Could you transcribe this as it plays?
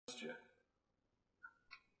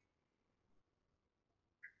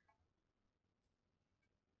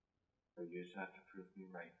you just have to prove me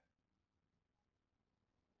right.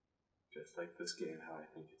 Just like this game, how I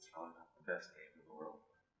think it's probably not the best game in the world.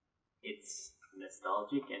 It's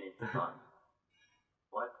nostalgic and it's fun.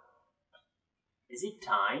 What? Is it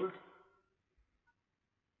timed?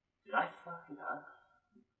 Did I fuck it up?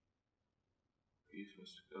 Are you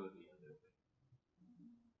supposed to go the other way?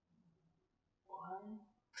 What?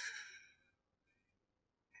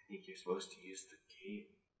 I think you're supposed to use the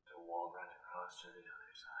gate to wall run across to the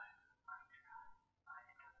other side.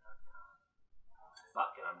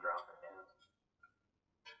 Fuck it, I'm dropping down.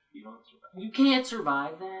 You don't survive. You can't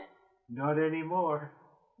survive that? Not anymore.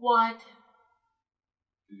 What?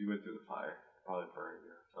 Because you went through the fire. Probably burned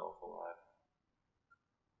yourself alive.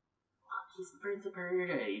 Fuck, he's the Prince of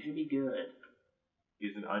Persia. He should be good.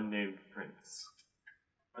 He's an unnamed prince.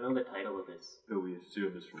 I know the title of this. Who we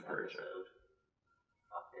assume is from Persia.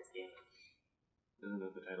 Fuck this game. Isn't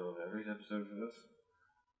that the title of every episode of this?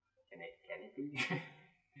 Can it be?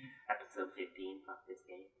 Episode 15, fuck this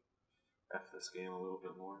game. F this game a little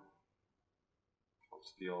bit more. I'll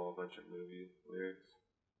steal a bunch of movie lyrics.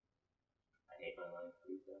 I hate my life,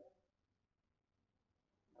 please God.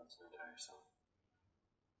 That's an entire song.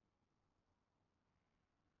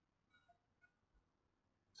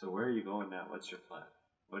 So where are you going now? What's your plan?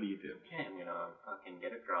 What do you do? Okay, I'm gonna fucking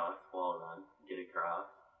get across, wall run, get across.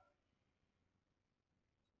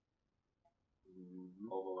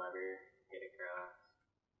 Pull the lever, get across.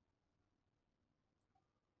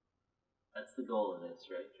 That's the goal of this,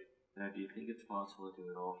 right? Now, do you think it's possible to do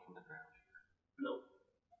it all from the ground? Nope.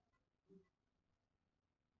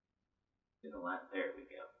 Did a lot. There we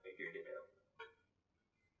go. Figured it out.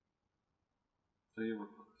 So you were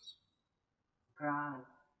close. God.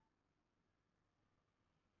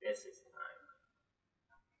 This is time.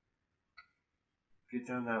 Get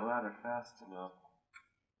down that ladder fast enough.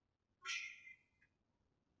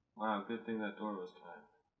 Wow, good thing that door was timed.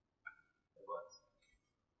 It was.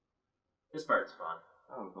 This part's fun.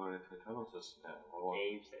 Oh, we're going into a tunnel system now.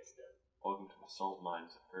 Cave system. Welcome to the salt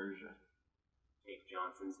mines of Persia. Jake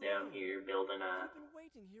Johnson's down here building a... I've been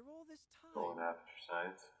waiting here all this time. Going after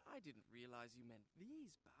science. I didn't realize you meant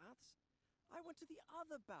these baths. I went to the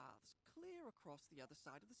other baths, clear across the other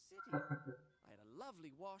side of the city. I had a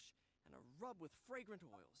lovely wash and a rub with fragrant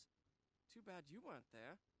oils. Too bad you weren't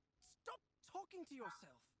there. Stop talking to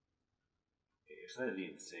yourself. Okay, you're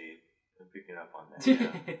slightly insane. I'm picking up on that.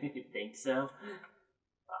 You think so?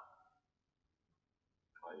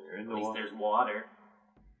 Well, you're in At the least water. there's water.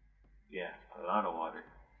 Yeah, a lot of water.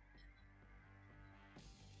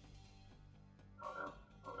 Oh no.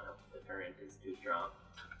 Oh no. The current is too strong.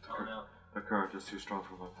 Oh no. The current is too strong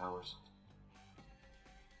for my powers.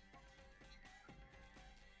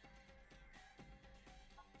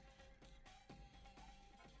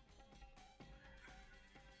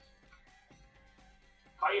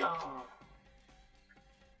 Hiya!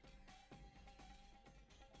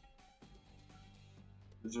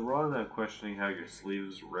 Is it wrong that I'm questioning how your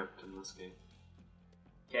sleeves ripped in this game?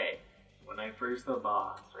 Okay. When I first the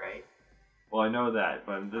boss, right? Well, I know that,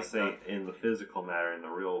 but I'm just saying in the physical matter, in the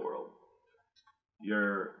real world.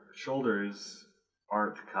 Your shoulders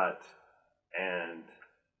aren't cut, and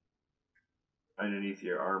underneath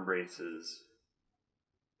your arm braces,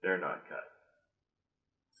 they're not cut.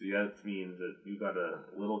 So that means that you got a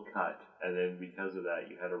little cut, and then because of that,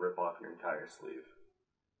 you had to rip off your entire sleeve.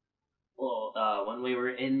 Well, when we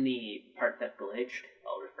were in the part that glitched,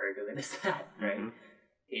 I'll refer to it as that, right? Mm-hmm.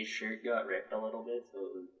 His shirt got ripped a little bit, so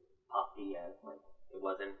it was puffy as, like, it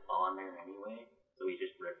wasn't on there anyway, so we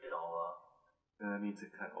just ripped it all off. And that means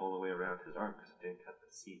it cut all the way around his arm, because it didn't cut the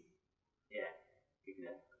seam. Yeah,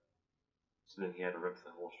 exactly. So then he had to rip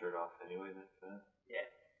the whole shirt off anyway, then, for that? Yeah.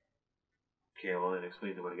 Okay, well then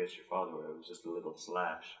explain the one against your father where it was just a little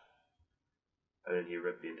slash. And then he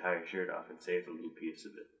ripped the entire shirt off and saved a little piece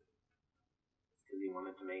of it. It's because he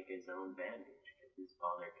wanted to make his own bandage, because his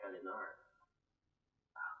father cut his arm.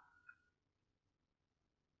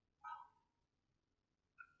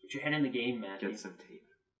 Get your head in the game, Matthew. Get some tape.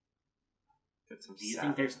 Get some Do you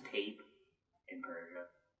think there's tape in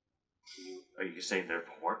Persia? Are you saying they're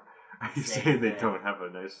poor? Are you saying they don't have a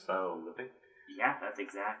nice style of living? Yeah, that's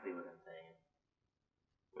exactly what I'm saying.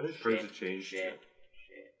 What has Persia changed Shit.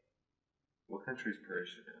 What country's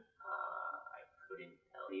Persia now? I couldn't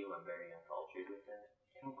tell you. I'm very uncultured with that.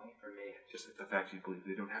 Get away from me. Just like the fact you believe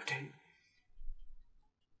they don't have tape.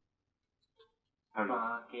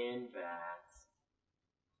 Fucking bats.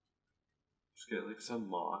 Just get like some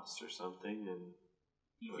moss or something and...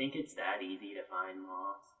 You think it's that easy to find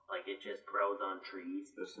moss? Like it just grows on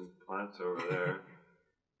trees? There's some plants over there.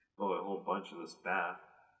 Oh, a whole bunch of this bath.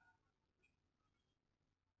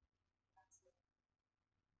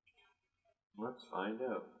 Let's find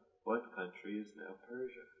out. What country is now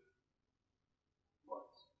Persia?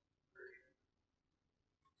 What's Persia?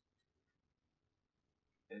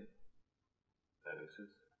 That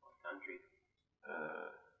exists. What country?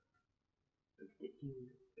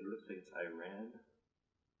 It looks like it's Iran.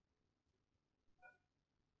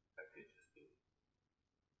 That could just be.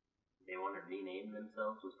 They want to rename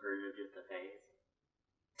themselves? Was Persia just a phase?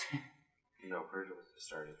 No, Persia was the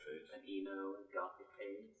starting phase. An emo and gothic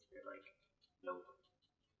phase? They're like, nope.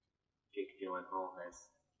 Jake Gyllenhaal has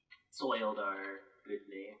soiled our good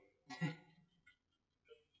name.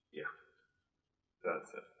 Yeah. That's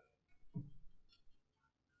it.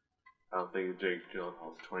 I don't think Jake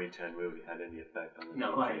Gyllenhaal's 2010 movie had any effect on the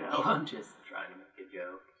No, name I change. know. I'm just trying to make a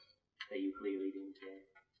joke that you clearly didn't get.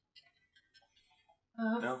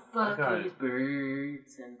 No, I Fuck got these it.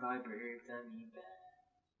 birds, and by birds I mean bats.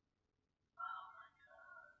 Oh my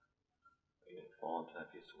god. Are you gonna fall into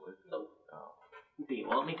that piece of wood? Nope. Oh. Do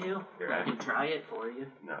you want me to? Here, I can try it for you.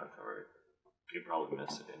 No, it's alright. You'd probably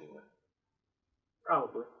miss it anyway.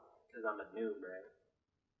 Probably. Because I'm a noob, right?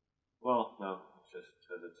 Well, no, it's just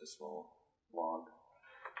because it's a small log.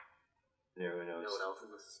 Everyone You knows. know what else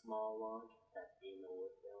is a small log? That being the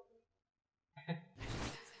wood building.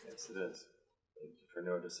 Yes, it is. Thank you for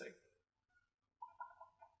noticing.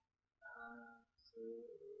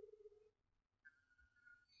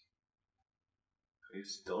 Are you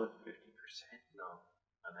still at 50%? No,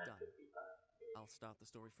 I'm at Done. 55. I'll start the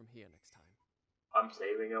story from here next time. I'm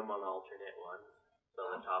saving them on alternate ones. So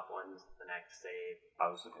the top one's the next save. I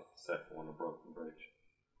was looking at the second one, A Broken Bridge.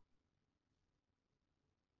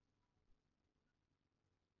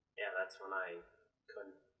 Yeah, that's when I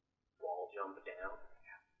couldn't wall jump down.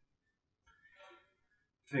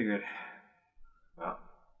 Figured. Well,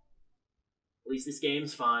 At least this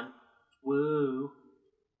game's fun. Woo!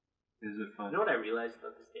 is it fun? You know what I realized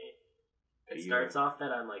about this game? It You starts off that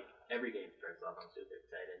I'm like, every game starts off I'm super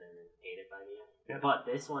excited and then hate it by the end. Yeah. But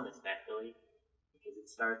this one especially, because it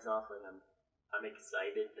starts off like I'm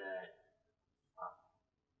excited that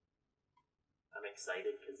I'm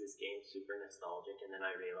excited because this game's super nostalgic, and then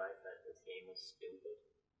I realized that this game was stupid,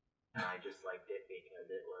 and I just liked it because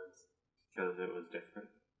it was. Because it was different.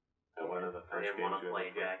 And one of the I first didn't want to games you play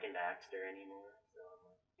ever played. Jack and Daxter anymore, so I'm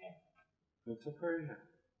like, eh. It's a Persia.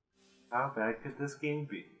 How bad could this game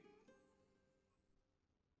be?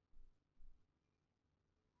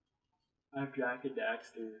 I have Jack and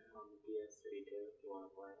Daxter on the PS3 too. If you want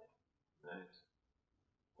to play it, Nice.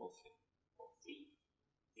 We'll see. we'll see.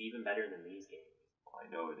 It's even better than these games. Well, I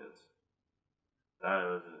know it is. That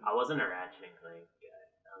was a, I wasn't a Ratchet and Clank guy.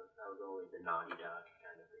 I was always a Naughty Dog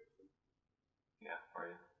kind of person. yeah, are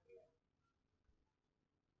you?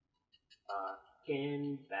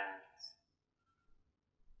 Can bats.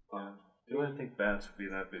 Do I think bats would be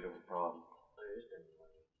that big of a problem? There's been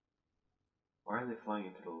plenty. Why are they flying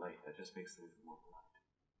into the light? That just makes them more blind.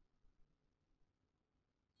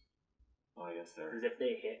 Oh, yes, Because if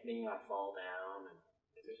they hit me, I fall down, and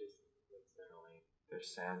it's just it's annoying. they're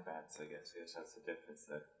sand bats, I guess. I guess that's the difference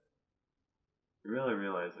there. You really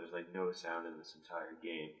realize there's like no sound in this entire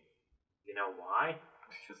game. You know why?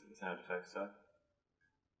 Because the sound effects suck.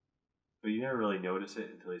 But you never really notice it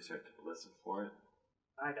until you start to listen for it.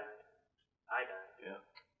 I died. Yeah.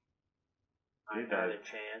 I You had died. a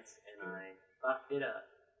chance, and I fucked it up.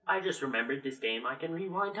 I just remembered this game. I can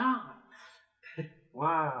rewind time.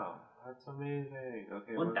 Wow, that's amazing.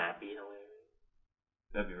 Okay, Wouldn't well, that be hilarious?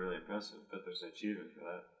 that'd be really impressive. But there's an achievement for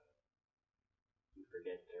that. You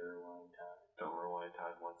forget to rewind time. Don't rewind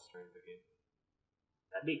time once during the game.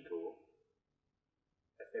 That'd be cool.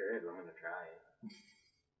 If there is, I'm gonna try it.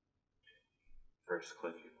 First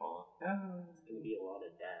cliff you fall off. Yeah. It's gonna be a lot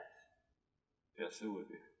of death. Yes, it would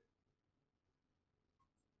be. At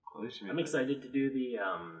least you I'm excited to do the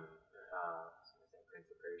Prince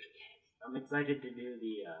of Persia games. I'm excited to do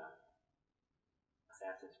the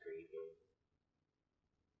Assassin's Creed games.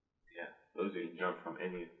 Yeah, those you can jump from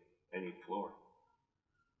any floor.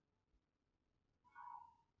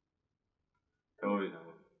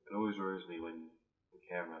 It always worries me when the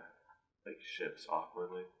camera like shifts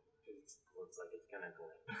awkwardly. It looks like it's gonna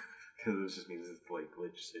glitch. Because it just means it's like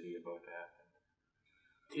glitch city about to happen.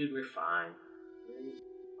 Dude, we're fine.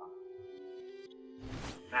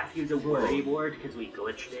 Matthew's a worry board because we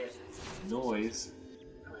glitched it Noise.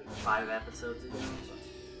 like 5 episodes ago.